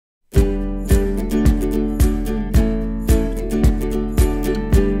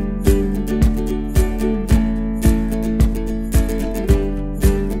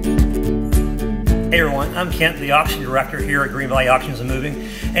I'm Kent, the auction director here at Green Valley Auctions and Moving,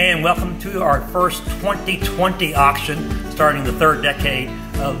 and welcome to our first 2020 auction, starting the third decade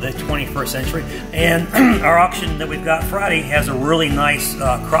of the 21st century. And our auction that we've got Friday has a really nice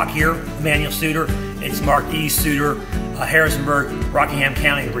crock here, Emmanuel Suter. It's marked E. Suter, Harrisonburg, Rockingham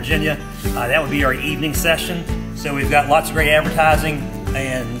County, Virginia. That would be our evening session. So we've got lots of great advertising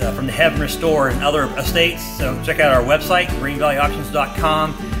and from the Heaven Restore and other estates. So check out our website,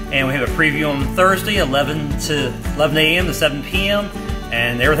 greenvalleyauctions.com, and we have a preview on Thursday, 11 a.m. to 7 p.m.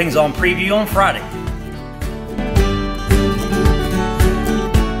 and everything's on preview on Friday.